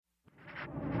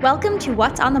Welcome to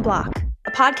What's on the Block,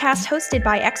 a podcast hosted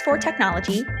by X4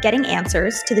 Technology, getting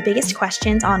answers to the biggest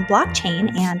questions on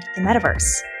blockchain and the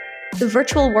metaverse. The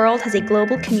virtual world has a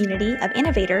global community of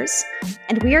innovators,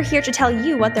 and we are here to tell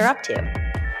you what they're up to.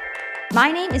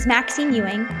 My name is Maxine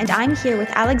Ewing, and I'm here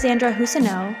with Alexandra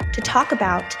Houssaneau to talk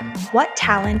about what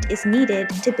talent is needed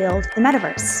to build the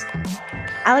metaverse.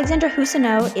 Alexandra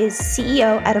Houssaneau is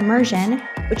CEO at Immersionn,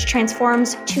 which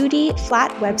transforms 2D flat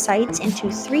websites into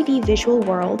 3D visual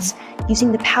worlds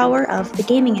using the power of the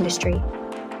gaming industry.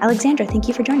 Alexandra, thank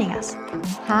you for joining us.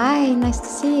 Hi, nice to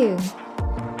see you.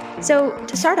 So,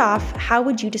 to start off, how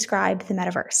would you describe the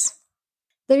metaverse?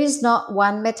 There is not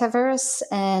one metaverse,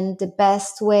 and the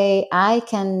best way I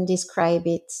can describe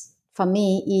it for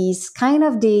me is kind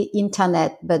of the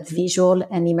internet, but visual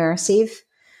and immersive.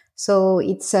 So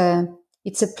it's a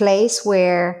place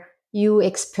where you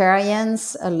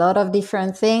experience a lot of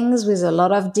different things with a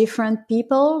lot of different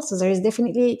people. So there is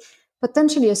definitely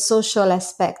potentially a social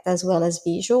aspect as well as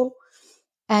visual.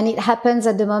 And it happens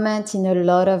at the moment in a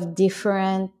lot of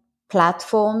different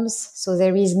platforms. So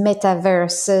there is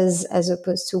metaverses as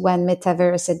opposed to one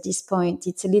metaverse at this point.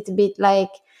 It's a little bit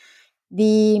like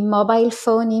the mobile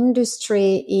phone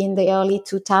industry in the early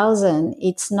 2000s.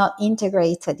 It's not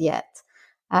integrated yet.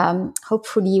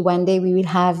 Hopefully one day we will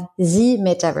have the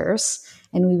metaverse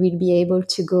and we will be able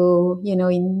to go,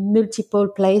 in multiple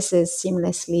places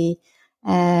seamlessly,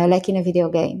 like in a video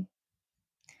game.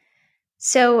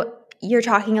 So you're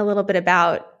talking a little bit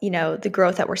about, the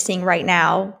growth that we're seeing right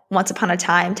now. Once upon a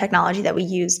time, technology that we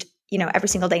used, every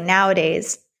single day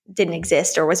nowadays didn't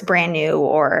exist or was brand new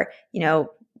or,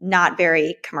 not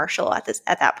very commercial at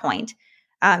that point.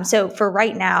 So for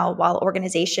right now, while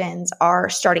organizations are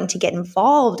starting to get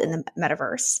involved in the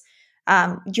metaverse,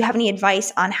 do you have any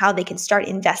advice on how they can start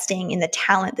investing in the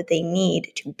talent that they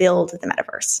need to build the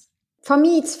metaverse? For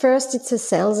me, it's a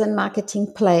sales and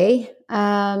marketing play.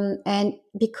 And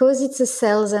because it's a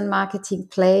sales and marketing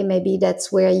play, maybe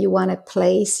that's where you want to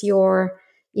place your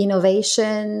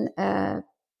innovation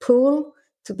pool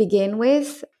to begin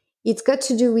with. It's got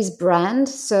to do with brand.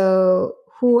 So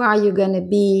who are you going to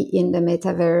be in the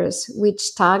metaverse?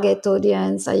 Which target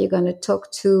audience are you going to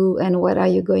talk to? And what are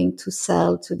you going to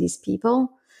sell to these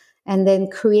people? And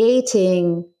then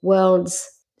creating worlds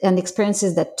and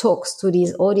experiences that talks to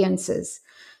these audiences.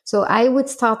 So I would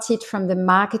start it from the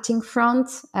marketing front.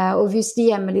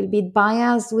 Obviously, I'm a little bit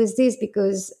biased with this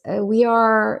because we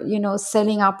are,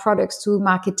 selling our products to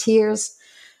marketeers.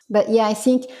 But yeah, I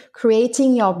think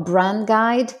creating your brand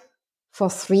guide for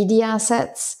 3D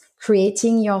assets,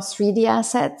 creating your 3D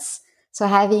assets. So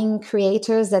having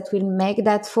creators that will make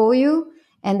that for you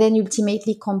and then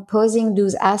ultimately composing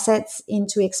those assets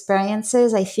into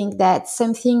experiences. I think that's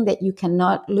something that you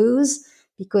cannot lose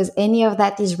because any of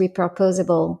that is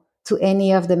repurposable to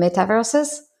any of the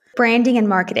metaverses. Branding and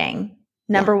marketing,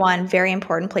 number one, very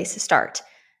important place to start.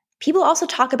 People also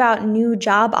talk about new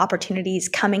job opportunities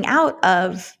coming out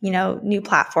of, new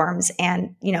platforms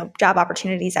and, job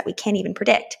opportunities that we can't even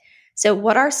predict. So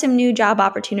what are some new job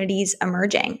opportunities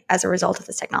emerging as a result of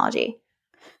this technology?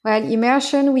 Well,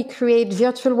 Immersionn, we create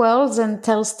virtual worlds and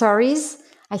tell stories.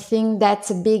 I think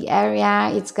that's a big area.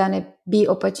 It's going to be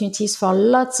opportunities for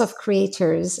lots of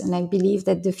creators. And I believe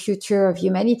that the future of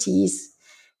humanity is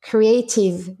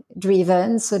creative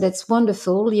driven. So that's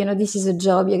wonderful. This is a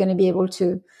job you're going to be able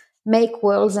to make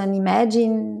worlds and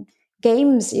imagine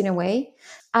games in a way.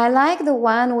 I like the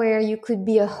one where you could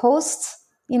be a host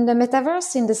in the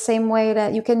metaverse in the same way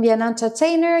that you can be an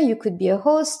entertainer, you could be a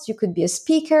host, you could be a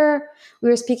speaker. We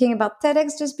were speaking about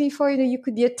TEDx just before, you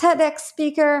could be a TEDx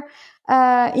speaker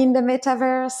in the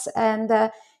metaverse. And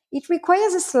it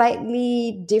requires a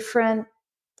slightly different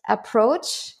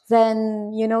approach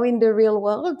than, in the real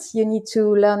world. You need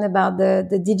to learn about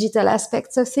the digital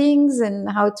aspects of things and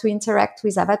how to interact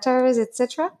with avatars,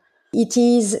 etc. It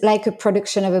is like a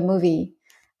production of a movie.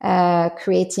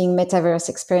 Creating metaverse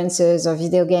experiences or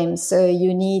video games. So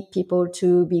you need people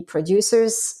to be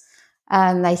producers.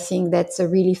 And I think that's a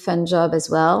really fun job as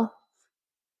well.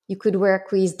 You could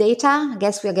work with data. I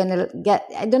guess we're going to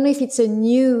I don't know if it's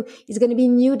going to be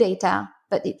new data,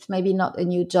 but it's maybe not a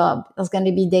new job. There's going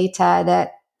to be data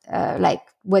that, like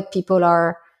what people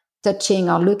are touching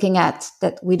or looking at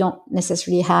that we don't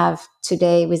necessarily have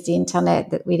today with the internet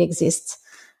that will exist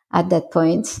at that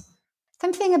point.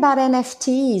 Something about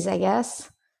NFTs, I guess.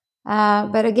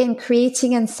 But again,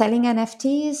 creating and selling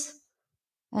NFTs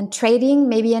and trading,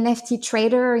 maybe NFT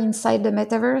trader inside the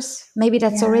metaverse. Maybe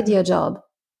that's already a job.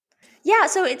 Yeah,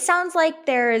 so it sounds like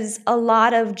there's a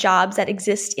lot of jobs that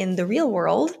exist in the real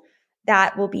world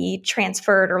that will be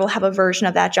transferred or will have a version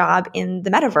of that job in the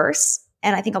metaverse.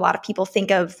 And I think a lot of people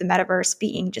think of the metaverse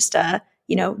being just a,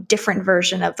 different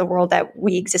version of the world that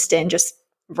we exist in, just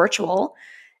virtual.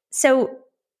 So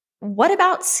what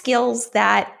about skills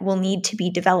that will need to be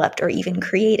developed or even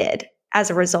created as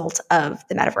a result of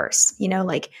the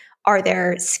metaverse? Are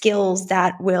there skills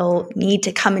that will need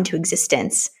to come into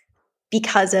existence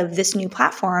because of this new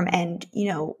platform? And,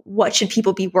 what should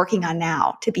people be working on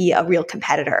now to be a real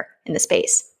competitor in the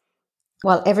space?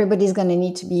 Well, everybody's going to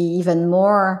need to be even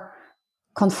more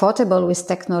comfortable with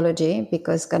technology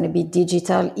because it's going to be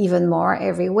digital even more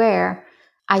everywhere.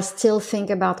 I still think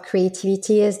about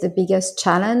creativity as the biggest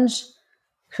challenge.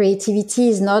 Creativity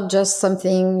is not just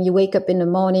something you wake up in the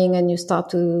morning and you start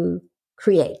to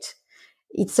create.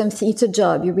 It's something, it's a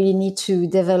job. You really need to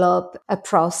develop a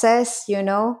process,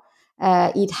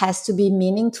 it has to be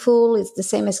meaningful. It's the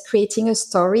same as creating a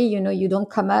story. You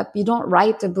don't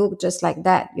write a book just like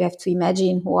that. You have to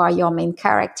imagine who are your main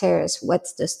characters,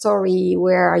 what's the story,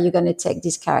 where are you going to take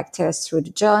these characters through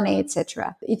the journey,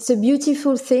 etc. It's a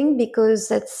beautiful thing because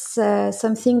that's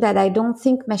something that I don't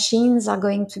think machines are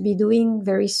going to be doing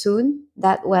very soon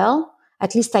that well.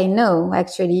 At least I know,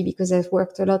 actually, because I've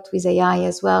worked a lot with AI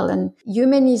as well. And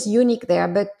human is unique there,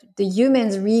 but the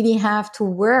humans really have to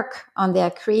work on their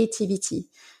creativity.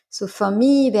 So for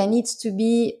me, there needs to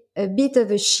be a bit of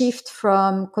a shift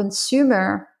from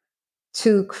consumer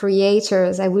to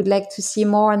creators. I would like to see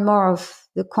more and more of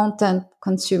the content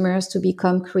consumers to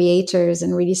become creators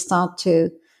and really start to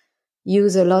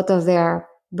use a lot of their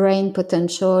brain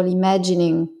potential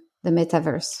imagining the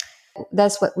metaverse.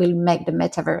 That's what will make the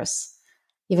metaverse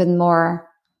even more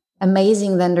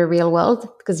amazing than the real world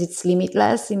because it's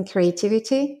limitless in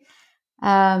creativity.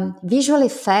 Visual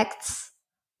effects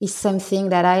is something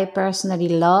that I personally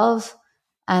love,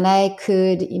 and I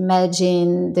could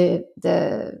imagine the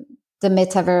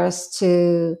metaverse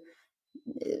to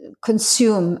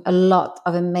consume a lot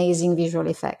of amazing visual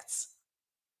effects.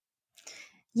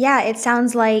 Yeah, it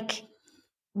sounds like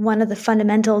one of the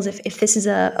fundamentals, if this is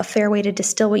a fair way to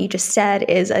distill what you just said,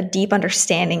 is a deep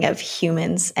understanding of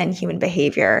humans and human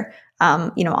behavior,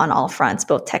 on all fronts,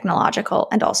 both technological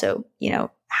and also,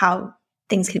 how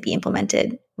things could be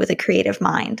implemented with a creative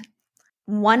mind.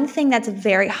 One thing that's a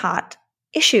very hot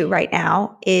issue right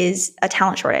now is a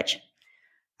talent shortage.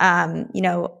 A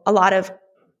lot of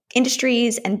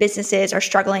industries and businesses are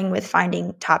struggling with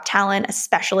finding top talent,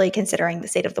 especially considering the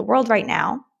state of the world right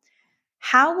now.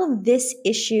 How will this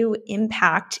issue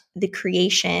impact the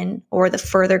creation or the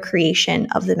further creation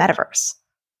of the metaverse?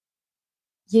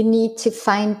 You need to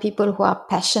find people who are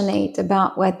passionate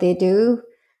about what they do.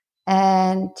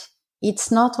 And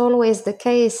it's not always the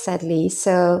case, sadly.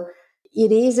 So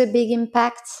it is a big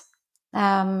impact.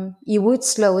 It would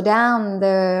slow down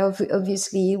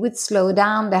it would slow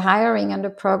down the hiring and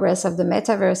the progress of the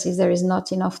metaverse if there is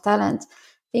not enough talent.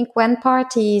 I think one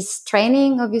part is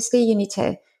training. Obviously, you need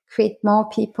to create more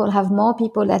people, have more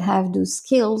people that have those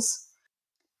skills.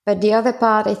 But the other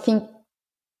part, I think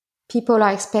people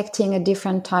are expecting a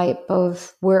different type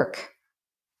of work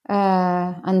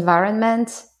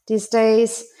environment these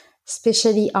days,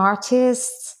 especially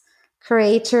artists,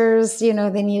 creators, they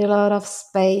need a lot of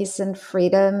space and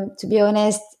freedom. To be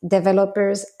honest,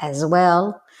 developers as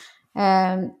well.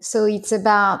 So it's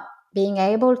about being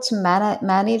able to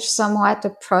manage somewhat a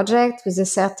project with a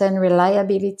certain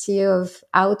reliability of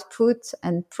output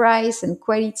and price and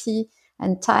quality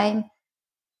and time,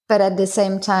 but at the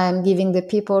same time giving the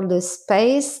people the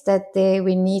space that they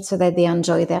will need so that they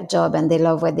enjoy their job and they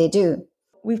love what they do.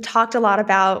 We've talked a lot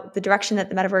about the direction that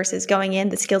the metaverse is going in,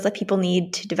 the skills that people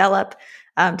need to develop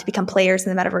to become players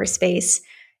in the metaverse space.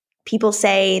 People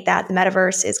say that the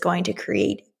metaverse is going to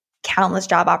create countless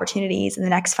job opportunities in the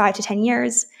next 5 to 10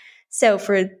 years. So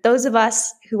for those of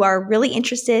us who are really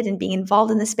interested in being involved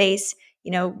in the space,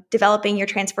 developing your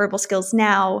transferable skills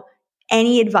now,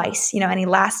 any advice, any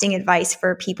lasting advice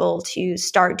for people to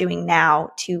start doing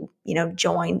now to,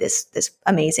 join this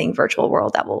amazing virtual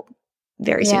world that will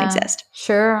very soon exist?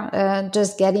 Sure.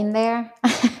 Just get in there,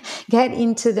 get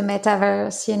into the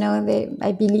metaverse.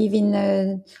 I believe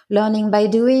in learning by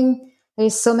doing.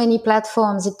 There's so many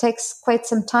platforms. It takes quite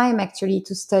some time actually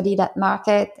to study that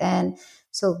market. And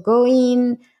so go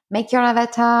in, make your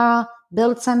avatar,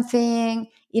 build something,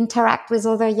 interact with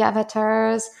other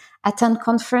avatars, attend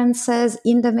conferences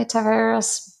in the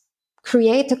metaverse,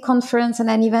 create a conference and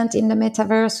an event in the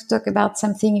metaverse to talk about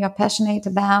something you're passionate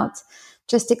about.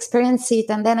 Just experience it.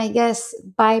 And then I guess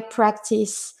by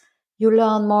practice, you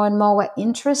learn more and more what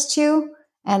interests you.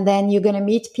 And then you're going to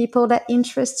meet people that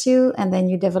interest you. And then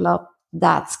you develop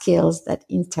that skills that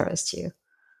interest you.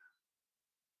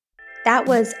 That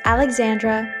was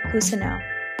Alexandra Houssaneau.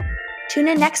 Tune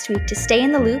in next week to stay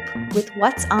in the loop with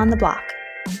what's on the block.